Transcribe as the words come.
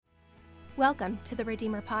Welcome to the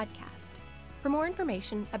Redeemer Podcast. For more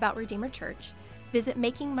information about Redeemer Church, visit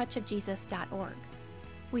makingmuchofjesus.org.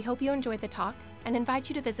 We hope you enjoy the talk and invite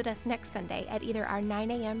you to visit us next Sunday at either our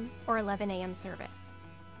 9 a.m. or 11 a.m. service.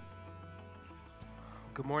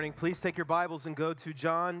 Good morning. Please take your Bibles and go to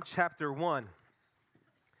John chapter 1.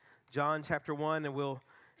 John chapter 1, and we'll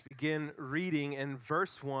begin reading in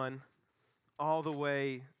verse 1 all the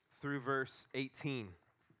way through verse 18.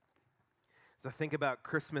 As I think about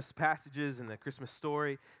Christmas passages and the Christmas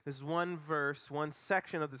story, this is one verse, one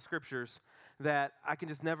section of the scriptures that I can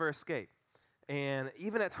just never escape. And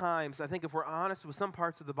even at times, I think if we're honest with some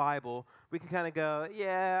parts of the Bible, we can kind of go,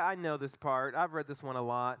 yeah, I know this part. I've read this one a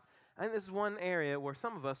lot. I think this is one area where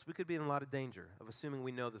some of us, we could be in a lot of danger of assuming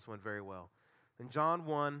we know this one very well. In John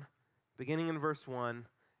 1, beginning in verse 1,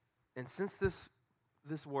 and since this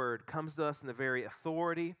word comes to us in the very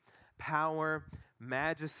authority, power,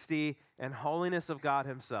 majesty, and holiness of God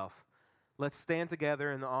himself, let's stand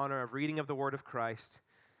together in the honor of reading of the word of Christ.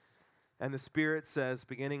 And the Spirit says,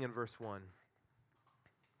 beginning in verse 1,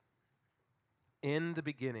 "In the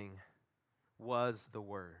beginning was the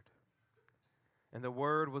Word, and the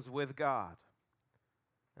Word was with God,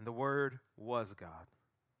 and the Word was God.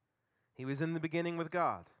 He was in the beginning with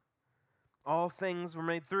God. All things were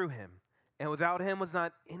made through him, and without him was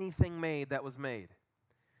not anything made that was made.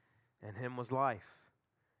 In him was life,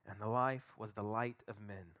 and the life was the light of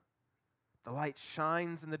men. The light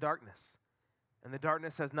shines in the darkness, and the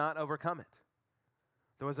darkness has not overcome it.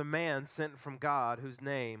 There was a man sent from God whose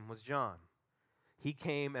name was John. He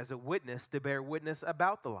came as a witness to bear witness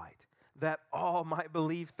about the light, that all might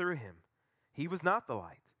believe through him. He was not the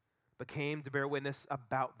light, but came to bear witness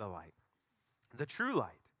about the light. The true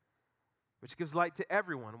light, which gives light to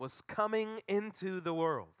everyone, was coming into the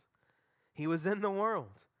world. He was in the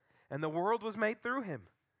world, and the world was made through him.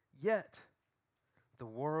 Yet the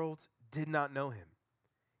world did not know him.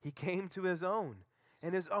 He came to his own,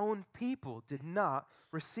 and his own people did not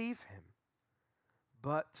receive him.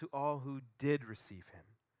 But to all who did receive him,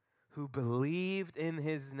 who believed in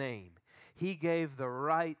his name, he gave the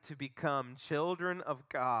right to become children of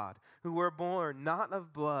God, who were born not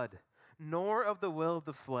of blood, nor of the will of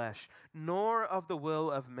the flesh, nor of the will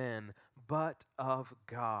of men, but of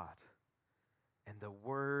God. And the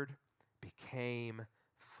Word became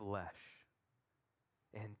flesh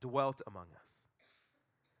and dwelt among us.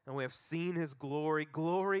 And we have seen his glory,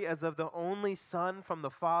 glory as of the only Son from the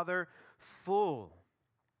Father, full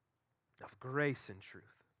of grace and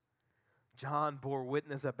truth. John bore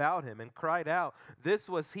witness about him and cried out, 'This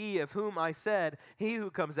was he of whom I said, he who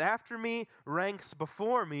comes after me ranks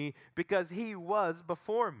before me, because he was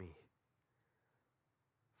before me.'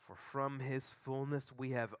 For from his fullness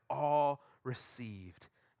we have all received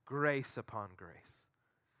grace upon grace.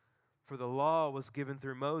 For the law was given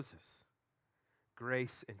through Moses.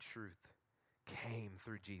 Grace and truth came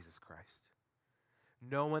through Jesus Christ.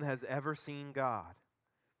 No one has ever seen God,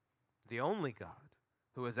 the only God,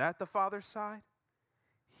 who is at the Father's side.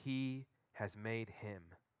 He has made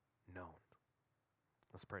him known."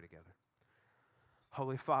 Let's pray together.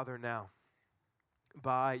 Holy Father, now,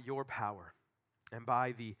 by your power and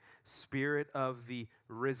by the Spirit of the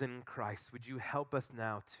risen Christ, would you help us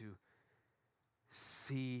now to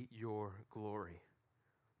see your glory?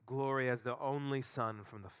 Glory as the only Son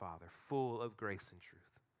from the Father, full of grace and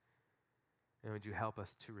truth. And would you help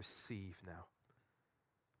us to receive now,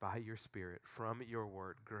 by your Spirit, from your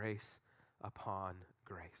word, grace upon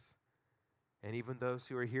grace. And even those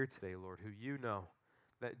who are here today, Lord, who you know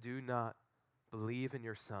that do not believe in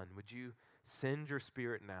your Son, would you send your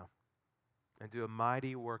Spirit now and do a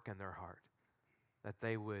mighty work in their heart, that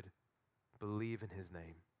they would believe in his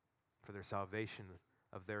name for their salvation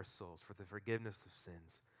of their souls, for the forgiveness of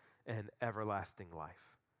sins, and everlasting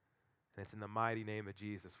life. And it's in the mighty name of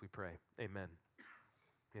Jesus we pray. Amen.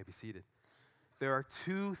 You may be seated. There are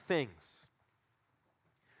two things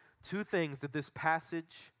that this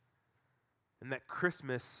passage and that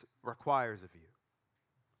Christmas requires of you.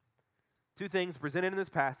 Two things presented in this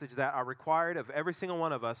passage that are required of every single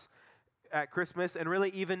one of us at Christmas, and really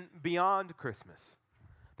even beyond Christmas.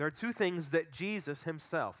 There are two things that Jesus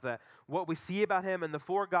himself, that what we see about him in the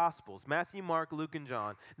four Gospels, Matthew, Mark, Luke, and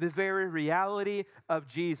John, the very reality of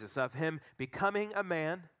Jesus, of him becoming a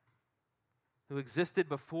man who existed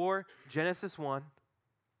before Genesis 1,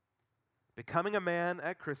 becoming a man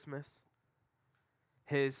at Christmas,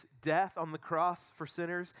 his death on the cross for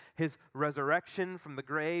sinners, his resurrection from the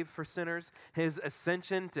grave for sinners, his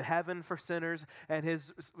ascension to heaven for sinners, and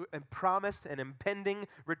his promised and impending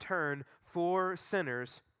return for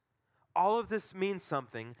sinners. All of this means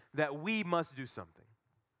something, that we must do something.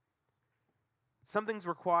 Something's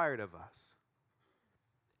required of us.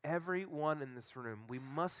 Everyone in this room, we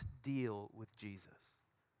must deal with Jesus.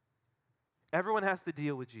 Everyone has to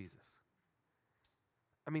deal with Jesus.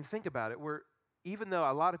 I mean, think about it. Even though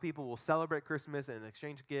a lot of people will celebrate Christmas and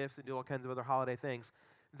exchange gifts and do all kinds of other holiday things,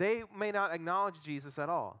 they may not acknowledge Jesus at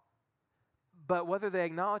all. But whether they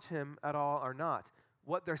acknowledge him at all or not,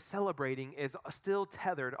 what they're celebrating is still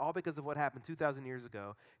tethered, all because of what happened 2,000 years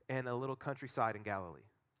ago in a little countryside in Galilee.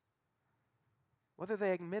 Whether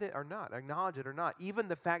they admit it or not, acknowledge it or not, even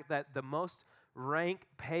the fact that the most rank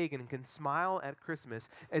pagan can smile at Christmas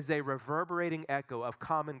is a reverberating echo of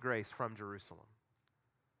common grace from Jerusalem.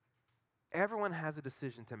 Everyone has a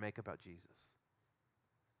decision to make about Jesus.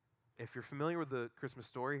 If you're familiar with the Christmas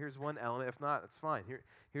story, here's one element. If not, that's fine.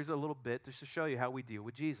 Here's a little bit just to show you how we deal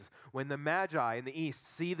with Jesus. When the Magi in the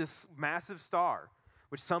east see this massive star,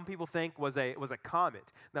 which some people think was a comet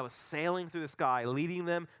that was sailing through the sky, leading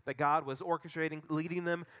them, that God was orchestrating, leading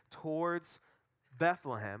them towards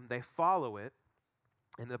Bethlehem, they follow it.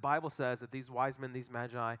 And the Bible says that these wise men, these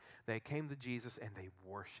Magi, they came to Jesus and they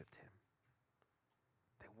worshiped him.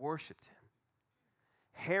 They worshiped him.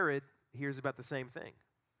 Herod hears about the same thing.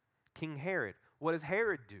 King Herod. What does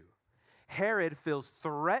Herod do? Herod feels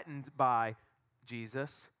threatened by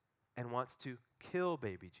Jesus and wants to kill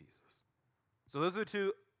baby Jesus. So those are the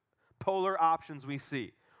two polar options we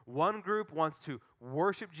see. One group wants to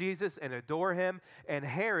worship Jesus and adore him, and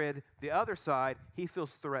Herod, the other side, he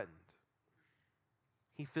feels threatened.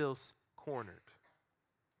 He feels cornered.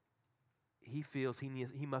 He feels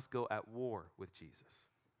he must go at war with Jesus.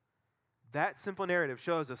 That simple narrative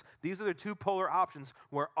shows us these are the two polar options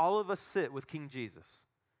where all of us sit with King Jesus.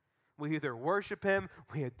 We either worship him,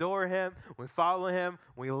 we adore him, we follow him,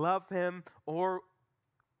 we love him, or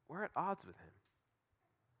we're at odds with him.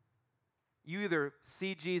 You either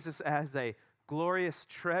see Jesus as a glorious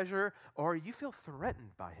treasure or you feel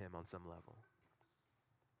threatened by him on some level.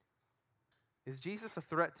 Is Jesus a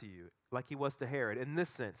threat to you like he was to Herod in this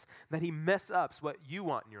sense, that he mess up what you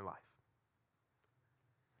want in your life?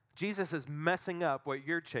 Jesus is messing up what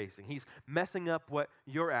you're chasing. He's messing up what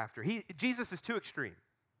you're after. Jesus is too extreme.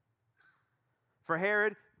 For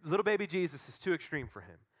Herod, little baby Jesus is too extreme for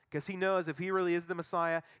him because he knows if he really is the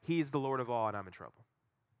Messiah, he is the Lord of all and I'm in trouble.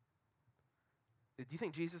 Do you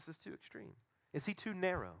think Jesus is too extreme? Is he too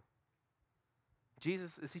narrow?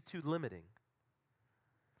 Is he too limiting?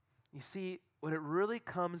 You see, what it really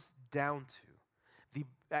comes down to,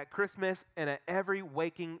 at Christmas and at every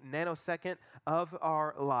waking nanosecond of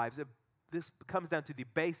our lives, this comes down to the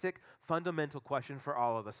basic, fundamental question for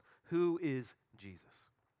all of us. Who is Jesus?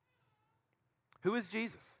 Who is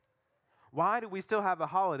Jesus? Why do we still have a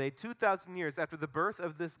holiday 2,000 years after the birth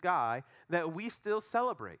of this guy that we still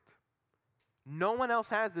celebrate? No one else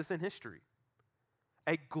has this in history.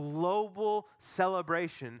 A global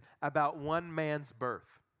celebration about one man's birth.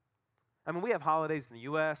 I mean, we have holidays in the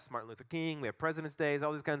U.S., Martin Luther King, we have President's Days,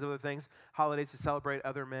 all these kinds of other things, holidays to celebrate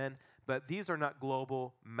other men, but these are not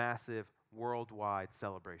global, massive, worldwide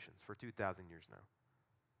celebrations for 2,000 years now.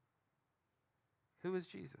 Who is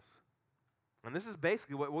Jesus? And this is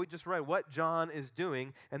basically what we just read, what John is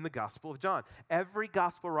doing in the Gospel of John. Every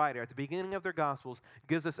gospel writer at the beginning of their Gospels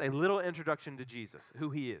gives us a little introduction to Jesus,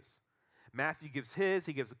 who he is. Matthew gives his,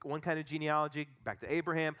 he gives one kind of genealogy back to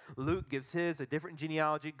Abraham. Luke gives his, a different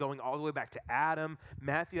genealogy going all the way back to Adam.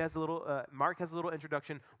 Mark has a little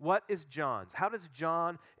introduction. What is John's? How does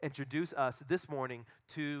John introduce us this morning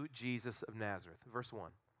to Jesus of Nazareth? Verse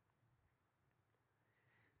 1.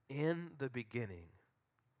 In the beginning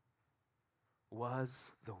was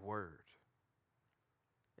the Word,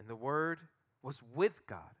 and the Word was with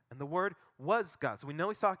God, and the Word was God. So we know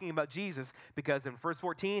he's talking about Jesus because in verse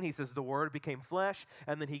 14 he says the Word became flesh,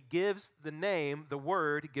 and then he gives the name, the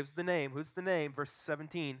Word gives the name. Who's the name? Verse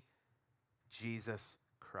 17, Jesus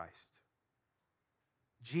Christ.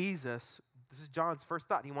 Jesus, this is John's first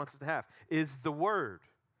thought he wants us to have, is the Word.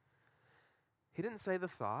 He didn't say the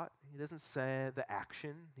thought. He doesn't say the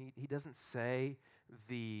action. He doesn't say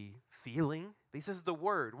the feeling. He says the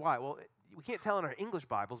Word. Why? Well, we can't tell in our English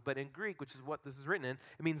Bibles, but in Greek, which is what this is written in,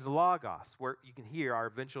 it means logos, where you can hear our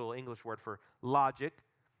eventual English word for logic,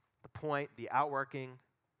 the point, the outworking.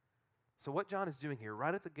 So what John is doing here,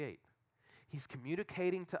 right at the gate, he's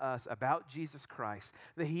communicating to us about Jesus Christ,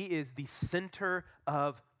 that he is the center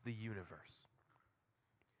of the universe.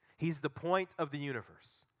 He's the point of the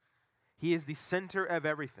universe. He is the center of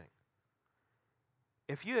everything.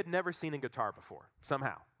 If you had never seen a guitar before,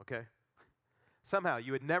 somehow, okay? Somehow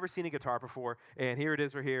you had never seen a guitar before, and here it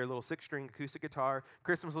is right here, a little 6-string acoustic guitar.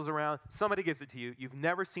 Christmas was around. Somebody gives it to you. You've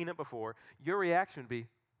never seen it before. Your reaction would be,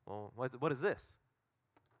 well, what is this?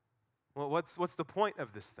 Well, what's the point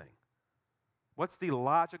of this thing? What's the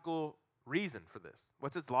logical reason for this?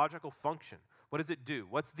 What's its logical function? What does it do?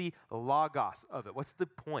 What's the logos of it? What's the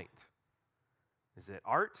point? Is it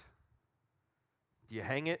art? Do you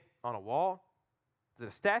hang it on a wall? Is it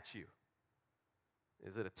a statue?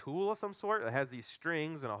 Is it a tool of some sort that has these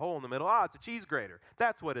strings and a hole in the middle? It's a cheese grater.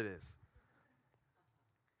 That's what it is.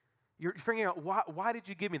 You're figuring out, why did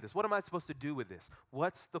you give me this? What am I supposed to do with this?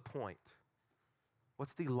 What's the point?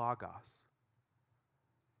 What's the logos?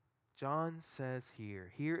 John says here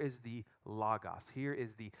is the logos. Here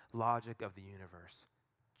is the logic of the universe.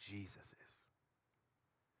 Jesus is.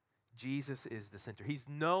 Jesus is the center. He's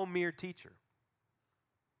no mere teacher.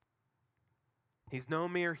 He's no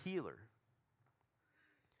mere healer.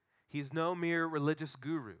 He's no mere religious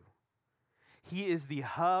guru. He is the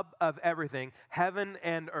hub of everything, heaven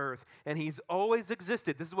and earth, and he's always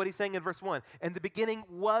existed. This is what he's saying in verse 1. And the beginning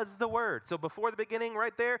was the Word. So before the beginning,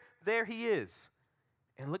 right there he is.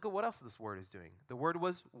 And look at what else this Word is doing. The Word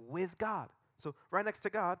was with God. So right next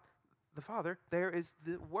to God, the Father, there is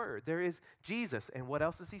the Word. There is Jesus. And what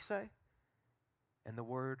else does he say? And the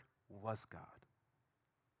Word was God.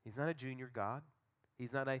 He's not a junior God.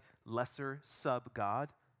 He's not a lesser sub-God.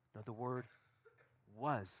 No, the Word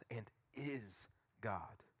was and is God.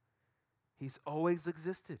 He's always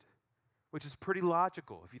existed, which is pretty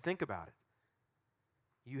logical if you think about it.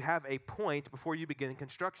 You have a point before you begin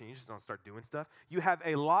construction. You just don't start doing stuff. You have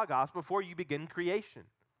a logos before you begin creation.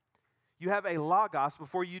 You have a logos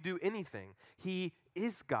before you do anything. He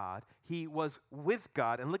is God. He was with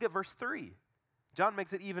God. And look at verse 3. John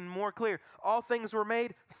makes it even more clear. All things were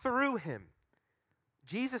made through him.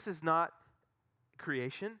 Jesus is not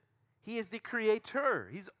creation. He is the creator.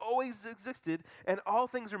 He's always existed, and all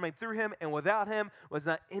things were made through him, and without him was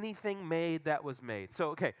not anything made that was made.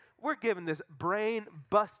 So, we're given this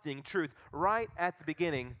brain-busting truth right at the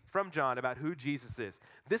beginning from John about who Jesus is.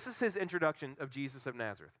 This is his introduction of Jesus of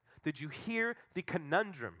Nazareth. Did you hear the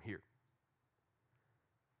conundrum here?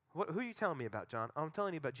 Who are you telling me about, John? I'm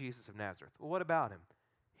telling you about Jesus of Nazareth. Well, what about him?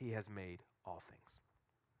 He has made all things,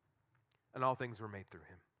 and all things were made through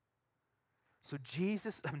him. So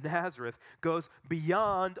Jesus of Nazareth goes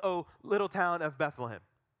beyond, little town of Bethlehem.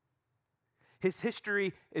 His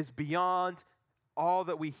history is beyond all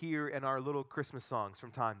that we hear in our little Christmas songs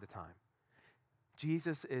from time to time.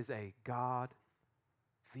 Jesus is a God,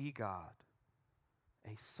 the God,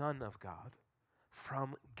 a Son of God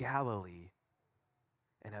from Galilee,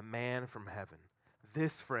 and a man from heaven.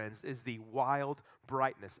 This, friends, is the wild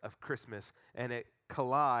brightness of Christmas, and it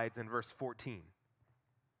collides in verse 14.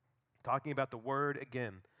 Talking about the Word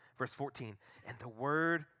again, verse 14. And the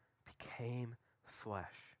Word became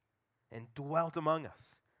flesh and dwelt among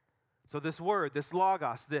us. So this Word, this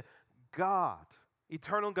Logos, the God,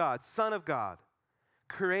 eternal God, Son of God,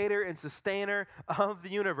 creator and sustainer of the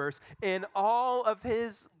universe, in all of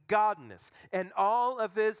his godness and all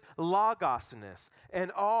of his logosness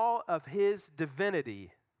and all of his divinity,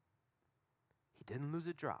 he didn't lose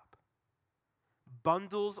a drop.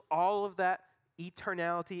 Bundles all of that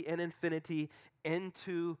eternality and infinity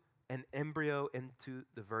into an embryo, into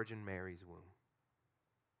the Virgin Mary's womb.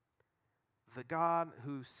 The God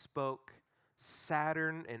who spoke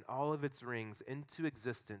Saturn and all of its rings into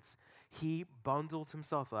existence, he bundled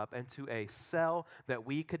himself up into a cell that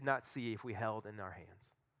we could not see if we held in our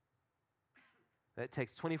hands. That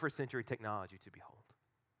takes 21st century technology to behold.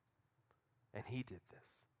 And he did this.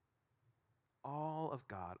 All of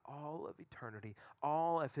God, all of eternity,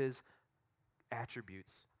 all of his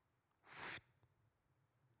attributes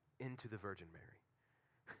into the Virgin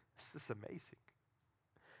Mary. This is amazing.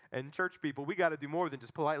 And church people, we got to do more than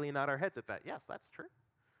just politely nod our heads at that. Yes, that's true.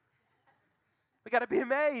 We got to be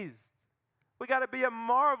amazed. We got to be a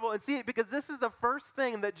marvel and see it, because this is the first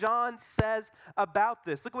thing that John says about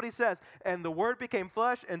this. Look what he says. And the Word became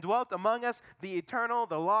flesh and dwelt among us, the eternal,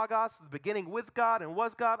 the Logos, the beginning with God and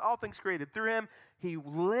was God, all things created through him. He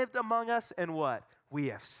lived among us, and what? We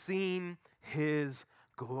have seen his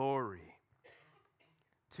glory.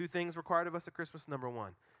 Two things required of us at Christmas. Number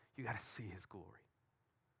one, you got to see his glory.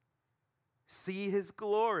 See his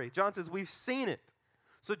glory. John says, we've seen it.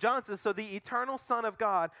 So John says, so the eternal Son of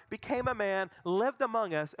God became a man, lived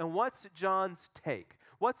among us, and what's John's take?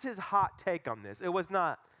 What's his hot take on this? It was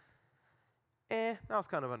not, I was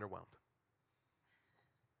kind of underwhelmed.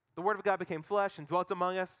 The Word of God became flesh and dwelt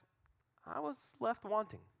among us. I was left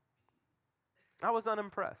wanting. I was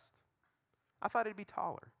unimpressed. I thought it'd be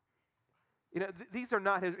taller. These are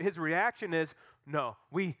not his reaction is, no,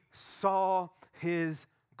 we saw his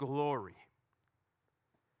glory.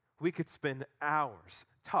 We could spend hours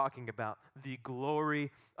talking about the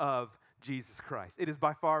glory of Jesus Christ. It is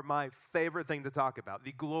by far my favorite thing to talk about,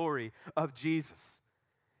 the glory of Jesus.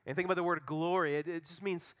 And think about the word glory. It just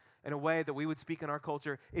means, in a way that we would speak in our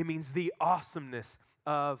culture, it means the awesomeness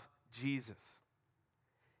of Jesus.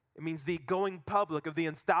 It means the going public of the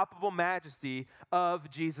unstoppable majesty of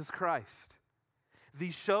Jesus Christ.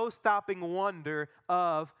 The show-stopping wonder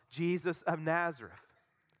of Jesus of Nazareth.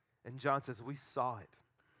 And John says, we saw it.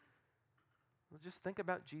 Well, just think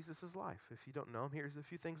about Jesus' life. If you don't know him, here's a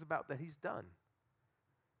few things about that he's done.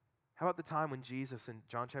 How about the time when Jesus, in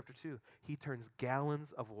John chapter 2, he turns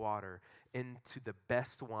gallons of water into the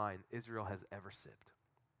best wine Israel has ever sipped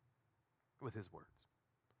with his words?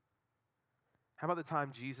 How about the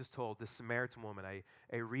time Jesus told this Samaritan woman,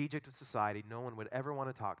 a reject of society no one would ever want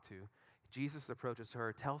to talk to, Jesus approaches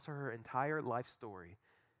her, tells her her entire life story,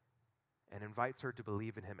 and invites her to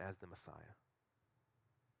believe in him as the Messiah?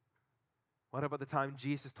 What about the time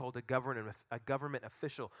Jesus told a government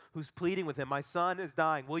official who's pleading with him, my son is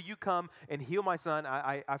dying, will you come and heal my son?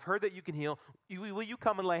 I've heard that you can heal. Will you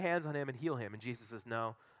come and lay hands on him and heal him? And Jesus says,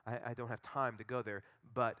 no, I don't have time to go there,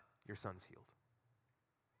 but your son's healed.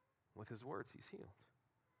 With his words, he's healed.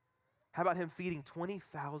 How about him feeding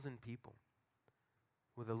 20,000 people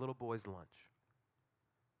with a little boy's lunch?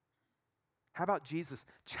 How about Jesus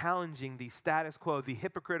challenging the status quo, the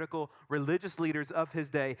hypocritical religious leaders of his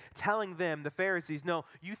day, telling them, the Pharisees, no,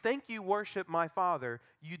 you think you worship my Father,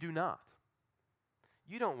 you do not.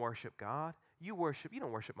 You don't worship God. You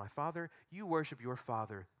don't worship my Father. You worship your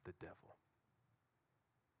father, the devil.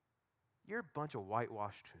 You're a bunch of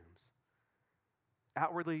whitewashed tombs.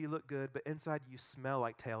 Outwardly you look good, but inside you smell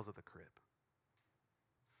like Tales of the Crypt.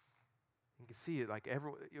 You can see it like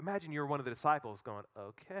imagine you're one of the disciples going,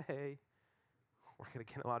 okay, we're going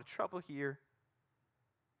to get in a lot of trouble here.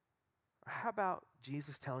 Or how about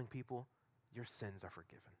Jesus telling people, your sins are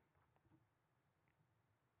forgiven?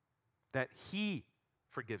 That he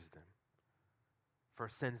forgives them for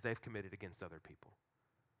sins they've committed against other people.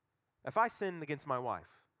 If I sin against my wife,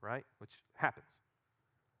 right, which happens,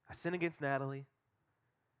 I sin against Natalie,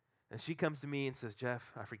 and she comes to me and says,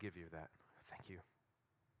 Jeff, I forgive you of that. Thank you.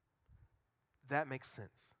 That makes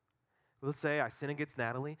sense. Let's say I sin against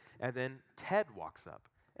Natalie, and then Ted walks up,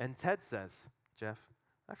 and Ted says, Jeff,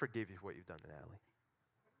 I forgive you for what you've done to Natalie.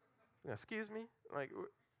 Excuse me?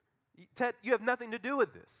 Ted, you have nothing to do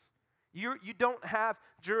with this. You don't have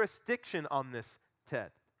jurisdiction on this,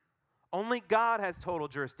 Ted. Only God has total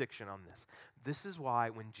jurisdiction on this. This is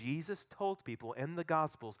why when Jesus told people in the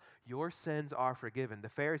Gospels, your sins are forgiven, the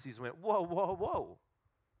Pharisees went, whoa, whoa, whoa.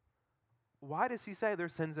 Why does he say their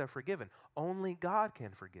sins are forgiven? Only God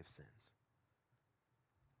can forgive sins.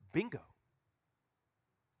 Bingo.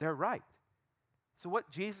 They're right. So what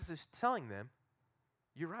Jesus is telling them,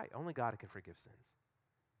 you're right, only God can forgive sins.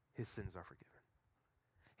 His sins are forgiven.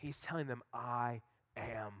 He's telling them, I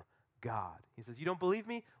am God. He says, you don't believe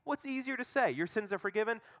me? What's easier to say? Your sins are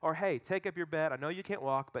forgiven? Or, hey, take up your bed. I know you can't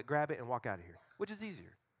walk, but grab it and walk out of here. Which is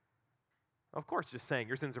easier? Of course, just saying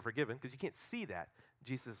your sins are forgiven, because you can't see that.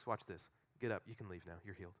 Jesus, watch this. Get up. You can leave now.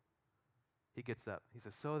 You're healed. He gets up. He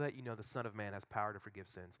says, so that you know the Son of Man has power to forgive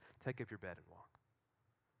sins, take up your bed and walk.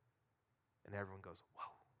 And everyone goes, whoa.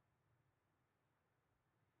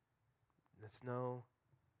 There's no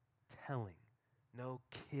telling, no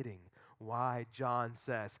kidding why John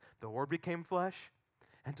says, the Word became flesh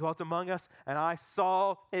and dwelt among us, and I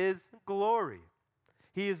saw his glory.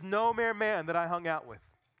 He is no mere man that I hung out with.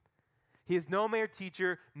 He is no mere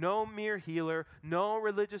teacher, no mere healer, no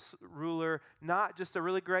religious ruler, not just a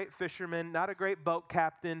really great fisherman, not a great boat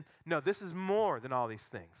captain. No, this is more than all these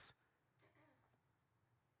things.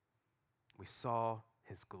 We saw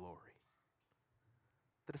his glory.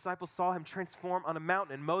 The disciples saw him transform on a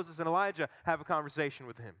mountain, and Moses and Elijah have a conversation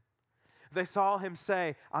with him. They saw him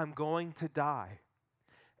say, I'm going to die,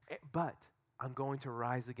 but I'm going to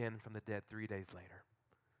rise again from the dead 3 days later.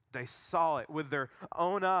 They saw it with their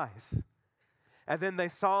own eyes. And then they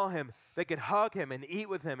saw him, they could hug him and eat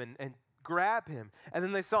with him and grab him. And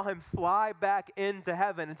then they saw him fly back into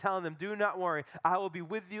heaven and telling them, do not worry, I will be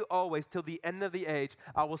with you always till the end of the age.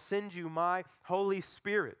 I will send you my Holy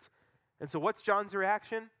Spirit. And so what's John's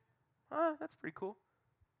reaction? That's pretty cool.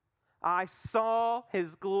 I saw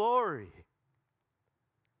his glory.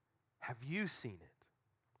 Have you seen it?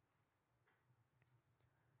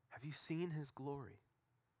 Have you seen his glory?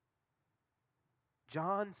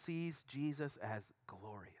 John sees Jesus as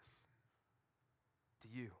glorious. Do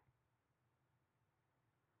you?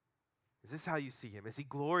 Is this how you see him? Is he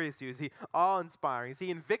glorious to you? Is he awe-inspiring? Is he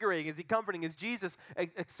invigorating? Is he comforting? Is Jesus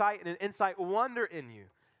exciting and incite wonder in you?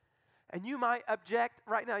 And you might object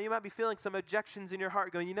right now. You might be feeling some objections in your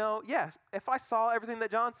heart going, yes, if I saw everything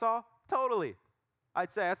that John saw, Totally.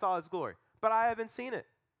 I'd say I saw his glory, but I haven't seen it.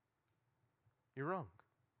 You're wrong.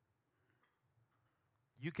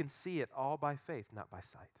 You can see it all by faith, not by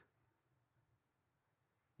sight.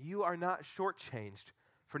 You are not shortchanged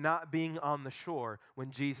for not being on the shore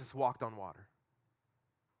when Jesus walked on water.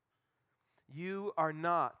 You are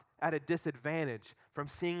not at a disadvantage from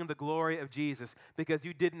seeing the glory of Jesus because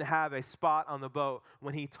you didn't have a spot on the boat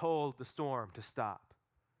when he told the storm to stop.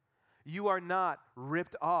 You are not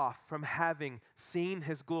ripped off from having seen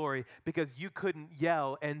his glory because you couldn't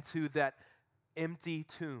yell into that empty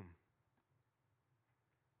tomb.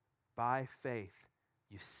 By faith,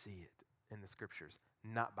 you see it in the scriptures,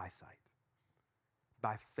 not by sight.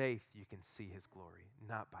 By faith, you can see his glory,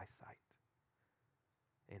 not by sight.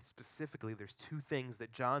 And specifically, there's two things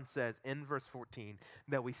that John says in verse 14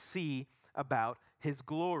 that we see about his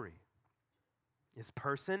glory. His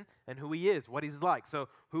person and who he is, what he's like. So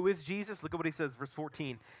who is Jesus? Look at what he says, verse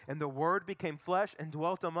 14. And the Word became flesh and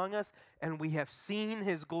dwelt among us, and we have seen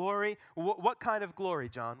his glory. What kind of glory,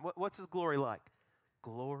 John? What's his glory like?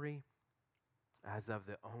 Glory as of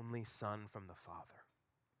the only Son from the Father.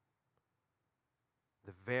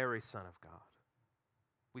 The very Son of God.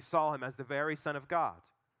 We saw him as the very Son of God.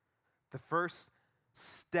 The first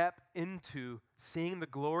step into seeing the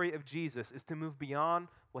glory of Jesus is to move beyond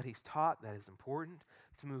what he's taught, that is important,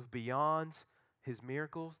 to move beyond his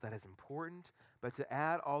miracles, that is important, but to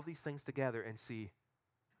add all these things together and see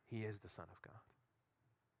he is the Son of God.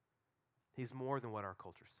 He's more than what our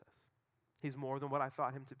culture says. He's more than what I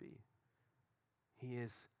thought him to be. He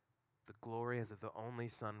is the glory as of the only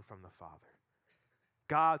Son from the Father.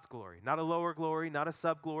 God's glory, not a lower glory, not a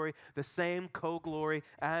sub-glory, the same co-glory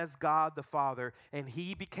as God the Father, and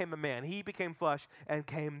he became a man, he became flesh and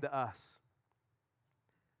came to us.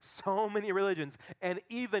 So many religions, and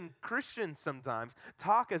even Christians sometimes,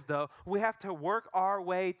 talk as though we have to work our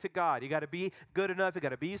way to God. You got to be good enough, you got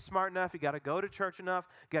to be smart enough, you got to go to church enough,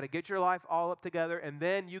 you got to get your life all up together, and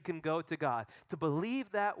then you can go to God. To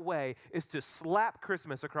believe that way is to slap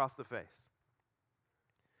Christmas across the face.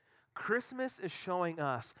 Christmas is showing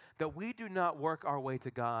us that we do not work our way to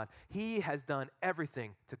God. He has done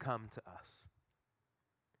everything to come to us.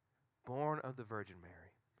 Born of the Virgin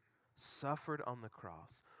Mary, suffered on the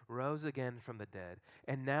cross, rose again from the dead,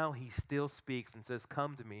 and now he still speaks and says,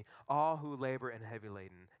 "Come to me, all who labor and heavy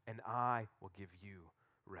laden, and I will give you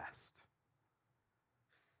rest."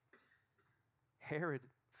 Herod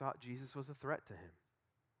thought Jesus was a threat to him,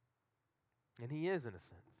 and he is in a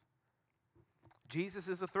sense. Jesus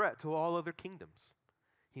is a threat to all other kingdoms.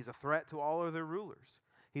 He's a threat to all other rulers.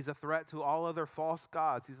 He's a threat to all other false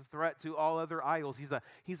gods. He's a threat to all other idols. He's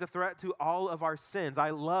a threat to all of our sins. I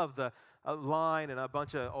love the line in a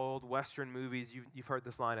bunch of old Western movies. You've heard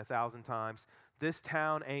this line 1,000 times. This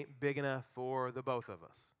town ain't big enough for the both of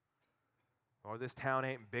us. Or this town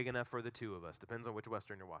ain't big enough for the two of us. Depends on which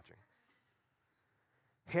Western you're watching.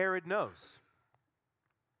 Herod knows.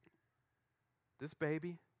 This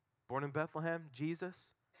baby, born in Bethlehem,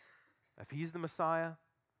 Jesus, if he's the Messiah,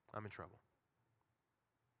 I'm in trouble.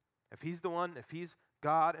 If he's the one, if he's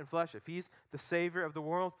God in flesh, if he's the Savior of the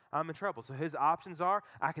world, I'm in trouble. So his options are,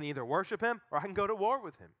 I can either worship him or I can go to war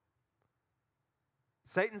with him.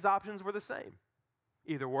 Satan's options were the same.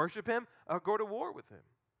 Either worship him or go to war with him.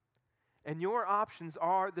 And your options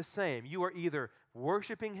are the same. You are either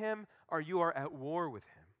worshiping him or you are at war with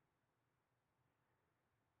him.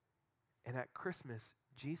 And at Christmas,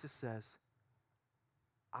 Jesus says,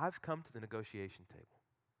 I've come to the negotiation table.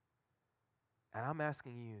 And I'm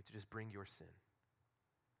asking you to just bring your sin.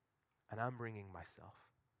 And I'm bringing myself.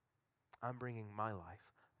 I'm bringing my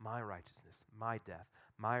life, my righteousness, my death,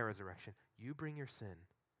 my resurrection. You bring your sin.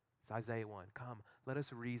 It's Isaiah 1. Come, let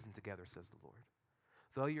us reason together, says the Lord.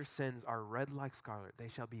 Though your sins are red like scarlet, they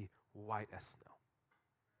shall be white as snow.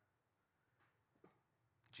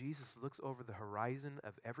 Jesus looks over the horizon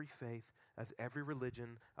of every faith, of every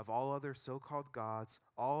religion, of all other so-called gods,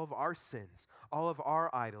 all of our sins, all of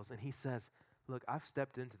our idols, and he says, look, I've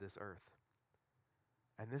stepped into this earth,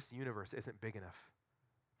 and this universe isn't big enough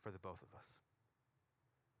for the both of us.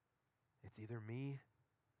 It's either me,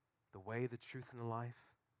 the way, the truth, and the life,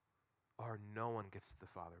 or no one gets to the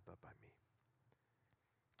Father but by me.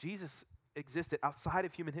 Jesus existed outside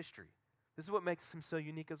of human history. This is what makes him so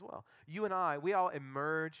unique as well. You and I, we all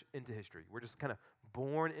emerge into history. We're just kind of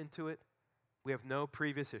born into it. We have no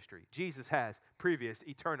previous history. Jesus has previous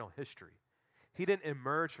eternal history. He didn't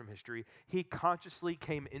emerge from history. He consciously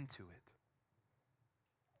came into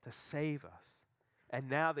it to save us. And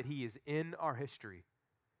now that he is in our history,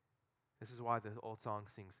 this is why the old song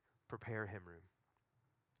sings, prepare him room.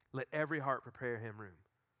 Let every heart prepare him room.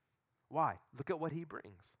 Why? Look at what he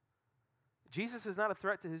brings. Jesus is not a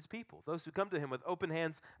threat to his people, those who come to him with open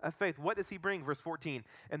hands of faith. What does he bring? Verse 14,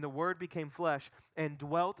 and the Word became flesh and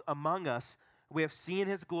dwelt among us. We have seen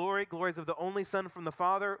his glory, glories of the only Son from the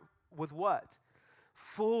Father, with what?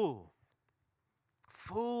 Full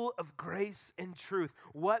of grace and truth.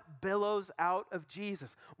 What billows out of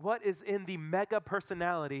Jesus? What is in the mega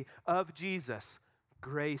personality of Jesus?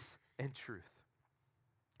 Grace and truth.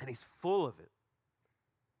 And he's full of it.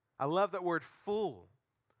 I love that word, full.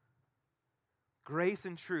 Grace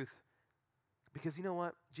and truth. Because you know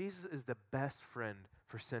what? Jesus is the best friend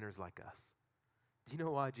for sinners like us. Do you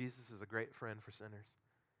know why Jesus is a great friend for sinners?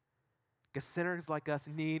 Because sinners like us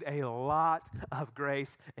need a lot of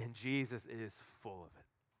grace, and Jesus is full of it.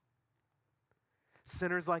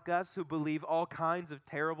 Sinners like us who believe all kinds of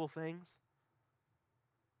terrible things.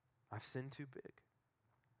 I've sinned too big.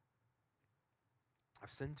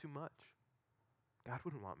 I've sinned too much. God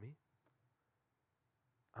wouldn't want me.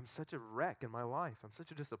 I'm such a wreck in my life. I'm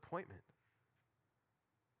such a disappointment.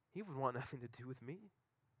 He would want nothing to do with me.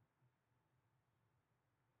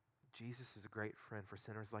 Jesus is a great friend for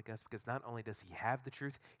sinners like us because not only does he have the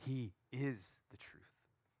truth, he is the truth.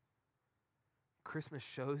 Christmas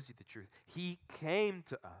shows you the truth. He came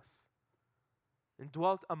to us and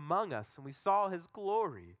dwelt among us, and we saw his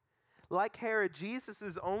glory. Like Herod, Jesus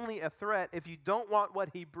is only a threat if you don't want what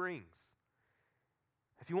he brings.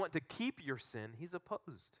 If you want to keep your sin, he's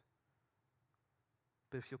opposed.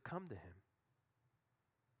 But if you'll come to him,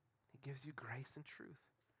 he gives you grace and truth.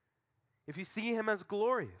 If you see him as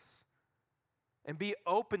glorious and be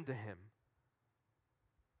open to him,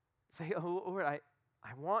 say, oh Lord, I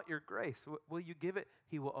want your grace. Will you give it?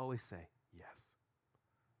 He will always say, yes.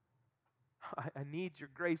 I need your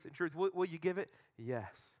grace and truth. Will you give it?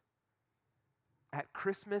 Yes. At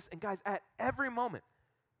Christmas, and guys, at every moment,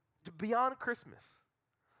 beyond Christmas,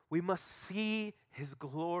 we must see his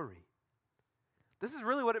glory. This is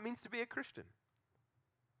really what it means to be a Christian.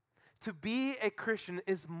 To be a Christian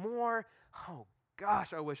is more, oh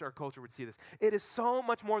gosh, I wish our culture would see this. It is so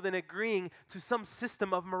much more than agreeing to some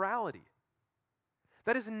system of morality.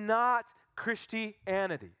 That is not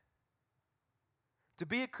Christianity. To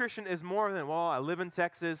be a Christian is more than, well, I live in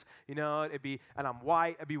Texas, and I'm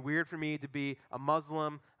white. It'd be weird for me to be a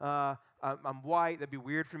Muslim. I'm white. That'd be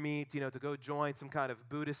weird for me to go join some kind of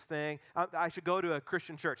Buddhist thing. I should go to a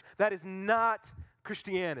Christian church. That is not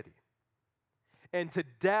Christianity. And to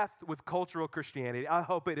death with cultural Christianity, I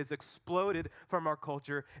hope it is exploded from our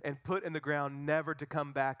culture and put in the ground never to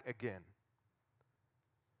come back again.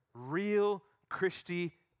 Real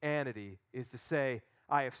Christianity is to say,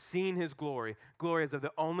 I have seen his glory, glory as of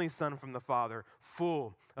the only Son from the Father,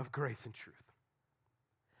 full of grace and truth.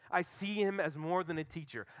 I see him as more than a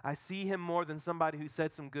teacher. I see him more than somebody who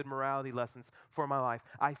said some good morality lessons for my life.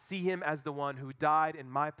 I see him as the one who died in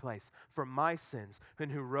my place for my sins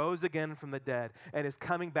and who rose again from the dead and is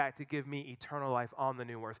coming back to give me eternal life on the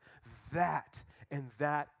new earth. That and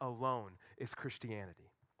that alone is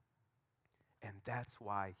Christianity. And that's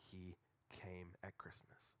why he came at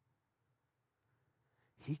Christmas.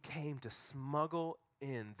 He came to smuggle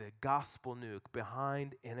in the gospel nuke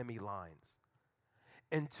behind enemy lines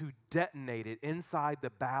and to detonate it inside the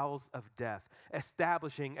bowels of death,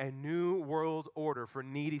 establishing a new world order for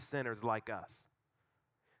needy sinners like us.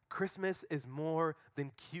 Christmas is more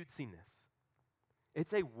than cutesiness.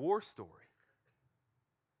 It's a war story.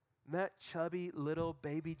 And that chubby little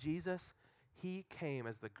baby Jesus, he came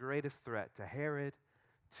as the greatest threat to Herod,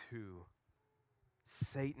 to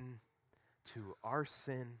Satan, to our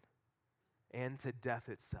sin, and to death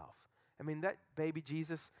itself. I mean, that baby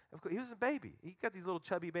Jesus, of course, he was a baby. He's got these little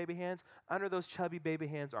chubby baby hands. Under those chubby baby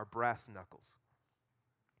hands are brass knuckles.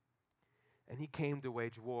 And he came to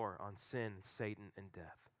wage war on sin, Satan, and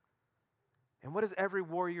death. And what does every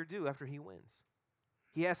warrior do after he wins?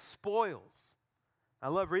 He has spoils. I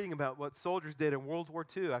love reading about what soldiers did in World War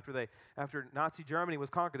II after Nazi Germany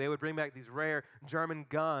was conquered. They would bring back these rare German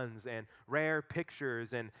guns and rare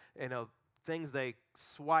pictures and things they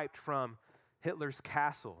swiped from Hitler's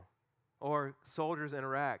castle. Or soldiers in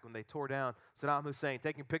Iraq when they tore down Saddam Hussein,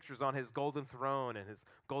 taking pictures on his golden throne and his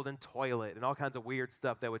golden toilet and all kinds of weird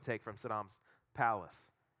stuff they would take from Saddam's palace.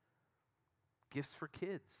 Gifts for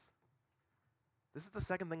kids. This is the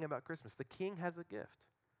second thing about Christmas. The King has a gift,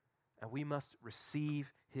 and we must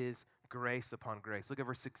receive his grace upon grace. Look at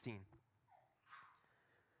verse 16.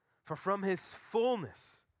 For from his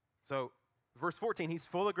fullness, so verse 14, he's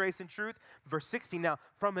full of grace and truth. Verse 16, now,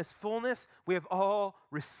 from his fullness, we have all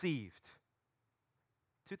received.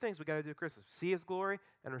 Two things we got to do at Christmas. See his glory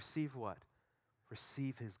and receive what?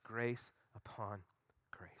 Receive his grace upon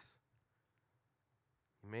grace.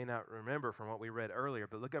 You may not remember from what we read earlier,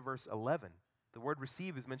 but look at verse 11. The word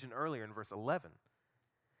receive is mentioned earlier in verse 11.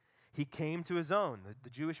 He came to his own, the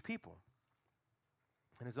Jewish people,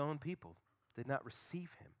 and his own people did not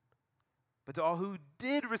receive him. But to all who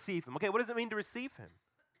did receive him. Okay, what does it mean to receive him?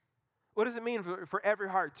 What does it mean for every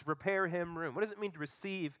heart to prepare him room? What does it mean to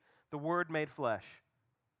receive the Word made flesh?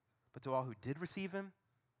 But to all who did receive him,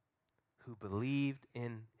 who believed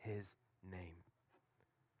in his name.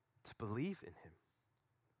 To believe in him.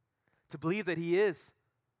 To believe that he is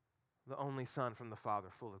the only Son from the Father,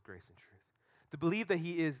 full of grace and truth. To believe that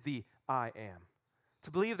he is the I am.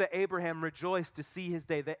 To believe that Abraham rejoiced to see his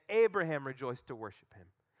day, that Abraham rejoiced to worship him.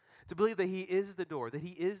 To believe that he is the door, that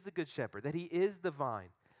he is the good shepherd, that he is the vine,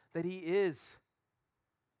 that he is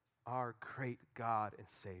our great God and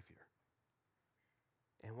Savior.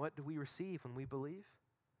 And what do we receive when we believe?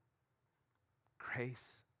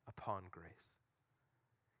 Grace upon grace.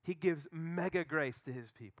 He gives mega grace to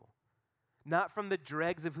his people. Not from the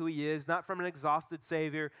dregs of who he is, not from an exhausted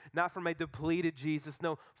Savior, not from a depleted Jesus.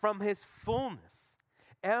 No, from his fullness.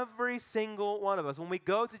 Every single one of us, when we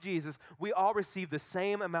go to Jesus, we all receive the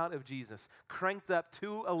same amount of Jesus, cranked up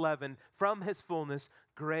to 11 from his fullness,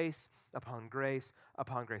 grace upon grace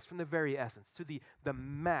upon grace, from the very essence to the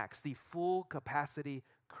max, the full capacity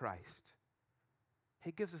Christ.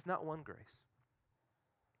 He gives us not one grace,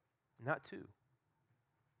 not two,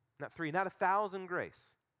 not three, not 1,000 grace,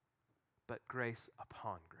 but grace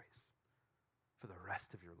upon grace for the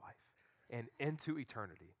rest of your life and into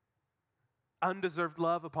eternity. Undeserved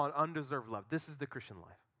love upon undeserved love. This is the Christian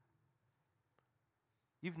life.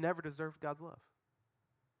 You've never deserved God's love,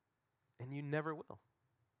 and you never will.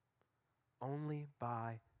 Only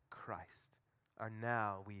by Christ are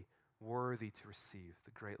now we worthy to receive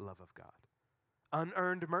the great love of God.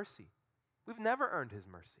 Unearned mercy. We've never earned his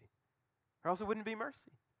mercy, or else it wouldn't be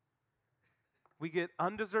mercy. We get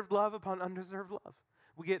undeserved love upon undeserved love.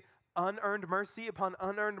 We get unearned mercy upon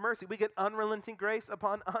unearned mercy. We get unrelenting grace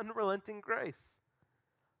upon unrelenting grace.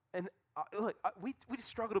 And look, we just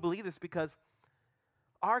struggle to believe this because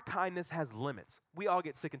our kindness has limits. We all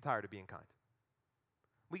get sick and tired of being kind.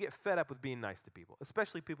 We get fed up with being nice to people,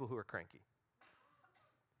 especially people who are cranky.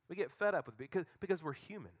 We get fed up with because we're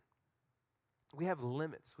human. We have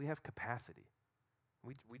limits. We have capacity.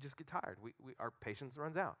 We just get tired. Our patience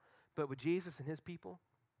runs out. But with Jesus and his people,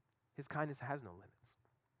 his kindness has no limits.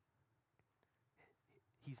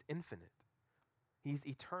 He's infinite. He's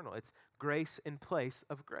eternal. It's grace in place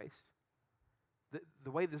of grace.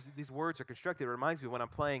 The way these words are constructed reminds me when I'm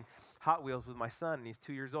playing Hot Wheels with my son, and he's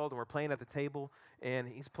 2 years old, and we're playing at the table, and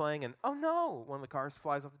he's playing, and oh no, one of the cars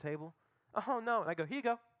flies off the table. Oh no, and I go, here you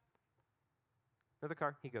go. Another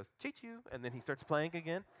car, he goes, choo-choo, and then he starts playing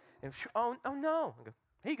again, and oh no, I go,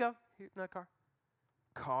 here you go, here's another car.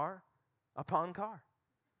 Car upon car.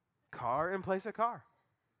 Car in place of car.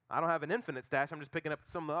 I don't have an infinite stash. I'm just picking up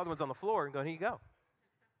some of the other ones on the floor and going, here you go.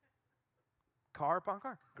 Car upon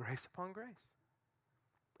car. Grace upon grace.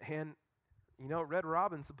 And, you know, Red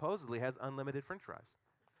Robin supposedly has unlimited french fries.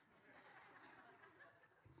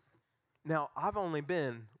 Now, I've only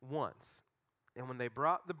been once. And when they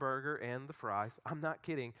brought the burger and the fries, I'm not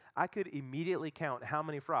kidding, I could immediately count how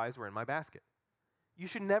many fries were in my basket. You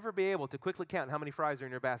should never be able to quickly count how many fries are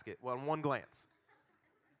in your basket in one glance.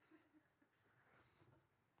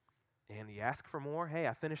 And you ask for more. Hey,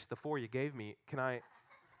 I finished the 4 you gave me. Can I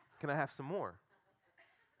have some more?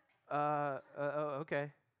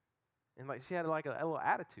 Okay. And like she had like a little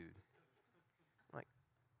attitude. Like,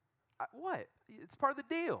 what? It's part of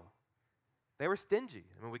the deal. They were stingy.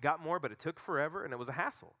 I mean, we got more, but it took forever, and it was a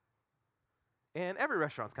hassle. And every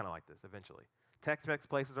restaurant's kind of like this eventually. Tex-Mex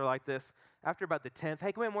places are like this. After about the 10th,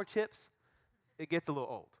 hey, can we have more chips? It gets a little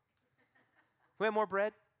old. Can we have more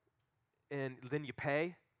bread? And then you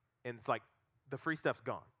pay, and it's like the free stuff's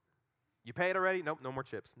gone. You paid already? Nope, no more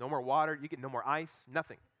chips. No more water. You get no more ice.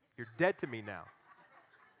 Nothing. You're dead to me now.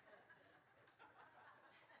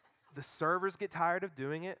 The servers get tired of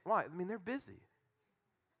doing it. Why? I mean, they're busy.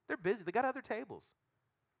 They're busy. They got other tables.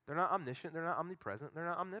 They're not omniscient. They're not omnipresent. They're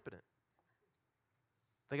not omnipotent.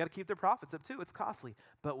 They got to keep their profits up too. It's costly.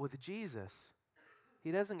 But with Jesus,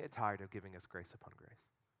 he doesn't get tired of giving us grace upon grace.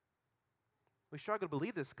 We struggle to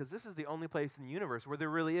believe this because this is the only place in the universe where there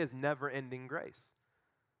really is never-ending grace.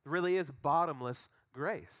 There really is bottomless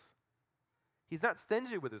grace. He's not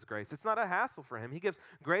stingy with his grace. It's not a hassle for him. He gives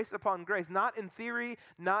grace upon grace, not in theory,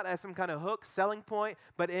 not as some kind of hook, selling point,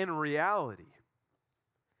 but in reality.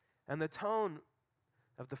 And the tone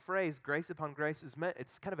of the phrase grace upon grace is meant,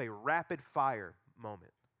 it's kind of a rapid fire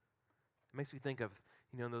moment. It makes me think of,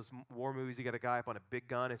 You know, in those war movies, you got a guy up on a big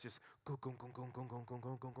gun. It's just go, go, go, go, go, go, go,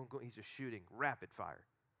 go, go, go, go. He's just shooting, rapid fire.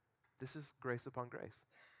 This is grace upon grace.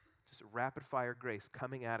 Just rapid fire grace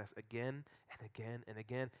coming at us again and again and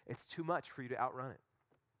again. It's too much for you to outrun it.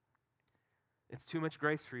 It's too much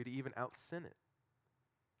grace for you to even out-sin it.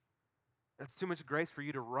 It's too much grace for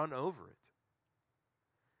you to run over it.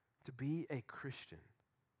 To be a Christian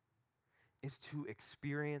is to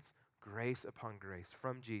experience grace upon grace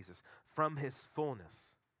from Jesus, from his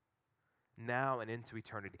fullness, now and into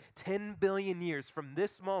eternity. 10 billion years from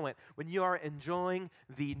this moment, when you are enjoying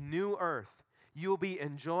the new earth, you'll be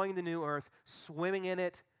enjoying the new earth, swimming in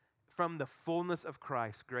it from the fullness of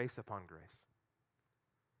Christ, grace upon grace.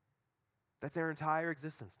 That's our entire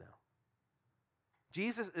existence now.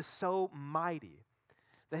 Jesus is so mighty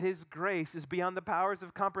that his grace is beyond the powers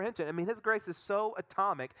of comprehension. I mean, his grace is so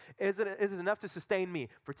atomic, is it enough to sustain me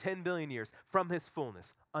for 10 billion years from his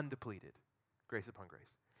fullness, undepleted, grace upon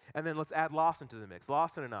grace. And then let's add Lawson to the mix,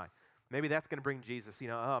 Lawson and I. Maybe that's going to bring Jesus,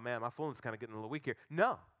 oh man, my fullness is kind of getting a little weak here.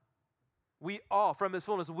 No. We all, from his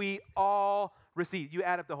fullness, we all receive. You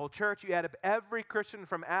add up the whole church, you add up every Christian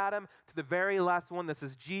from Adam to the very last one that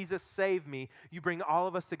says, Jesus, save me. You bring all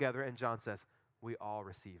of us together, and John says, we all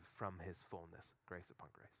receive from his fullness, grace upon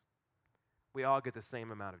grace. We all get the same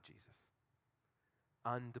amount of Jesus.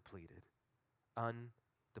 Undepleted,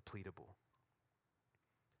 undepletable.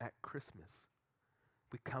 At Christmas,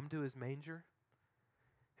 we come to his manger,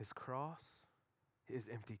 his cross, his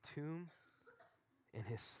empty tomb, and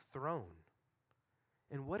his throne.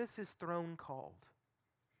 And what is his throne called?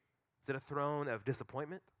 Is it a throne of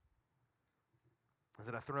disappointment? Is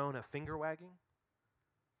it a throne of finger wagging?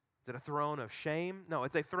 Is it a throne of shame? No,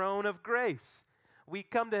 it's a throne of grace. We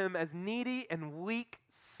come to him as needy and weak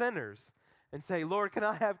sinners and say, Lord, can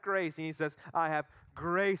I have grace? And he says, I have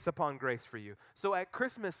grace upon grace for you. So at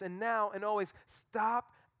Christmas and now and always,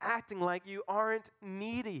 stop acting like you aren't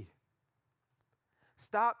needy.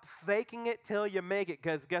 Stop faking it till you make it,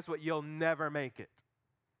 because guess what? You'll never make it.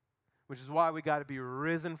 Which is why we got to be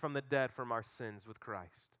risen from the dead from our sins with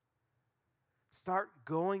Christ. Start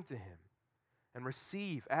going to him and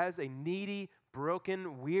receive as a needy,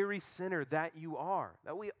 broken, weary sinner that you are,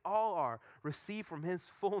 that we all are, receive from his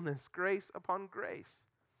fullness, grace upon grace,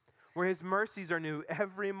 where his mercies are new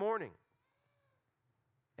every morning.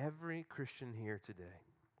 Every Christian here today,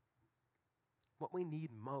 what we need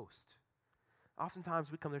most,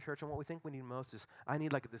 oftentimes we come to church and what we think we need most is, I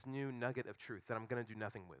need like this new nugget of truth that I'm going to do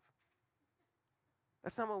nothing with.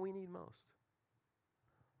 That's not what we need most.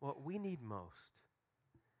 What we need most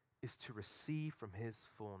is to receive from his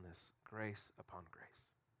fullness, grace upon grace.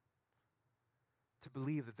 To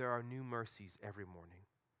believe that there are new mercies every morning.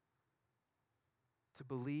 To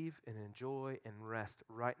believe and enjoy and rest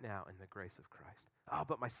right now in the grace of Christ. Oh,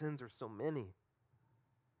 but my sins are so many.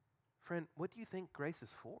 Friend, what do you think grace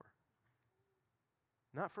is for?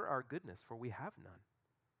 Not for our goodness, for we have none.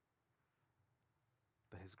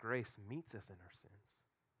 But his grace meets us in our sins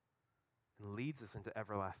and leads us into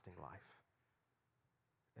everlasting life.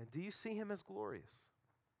 And do you see him as glorious?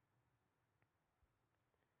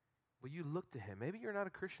 Will you look to him? Maybe you're not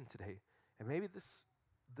a Christian today, and maybe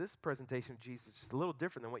this presentation of Jesus is just a little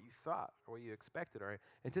different than what you thought or what you expected or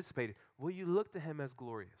anticipated. Will you look to him as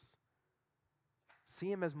glorious?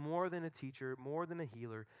 See him as more than a teacher, more than a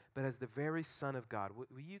healer, but as the very Son of God. Will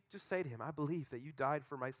you just say to him, I believe that you died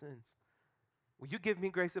for my sins. Will you give me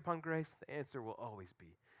grace upon grace? The answer will always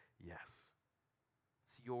be yes.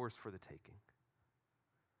 It's yours for the taking.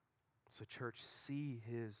 So church, see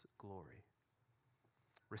his glory.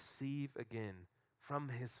 Receive again from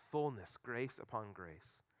his fullness, grace upon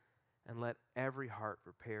grace, and let every heart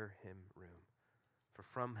prepare him room. For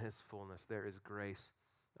from his fullness there is grace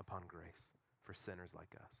upon grace for sinners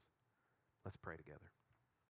like us. Let's pray together.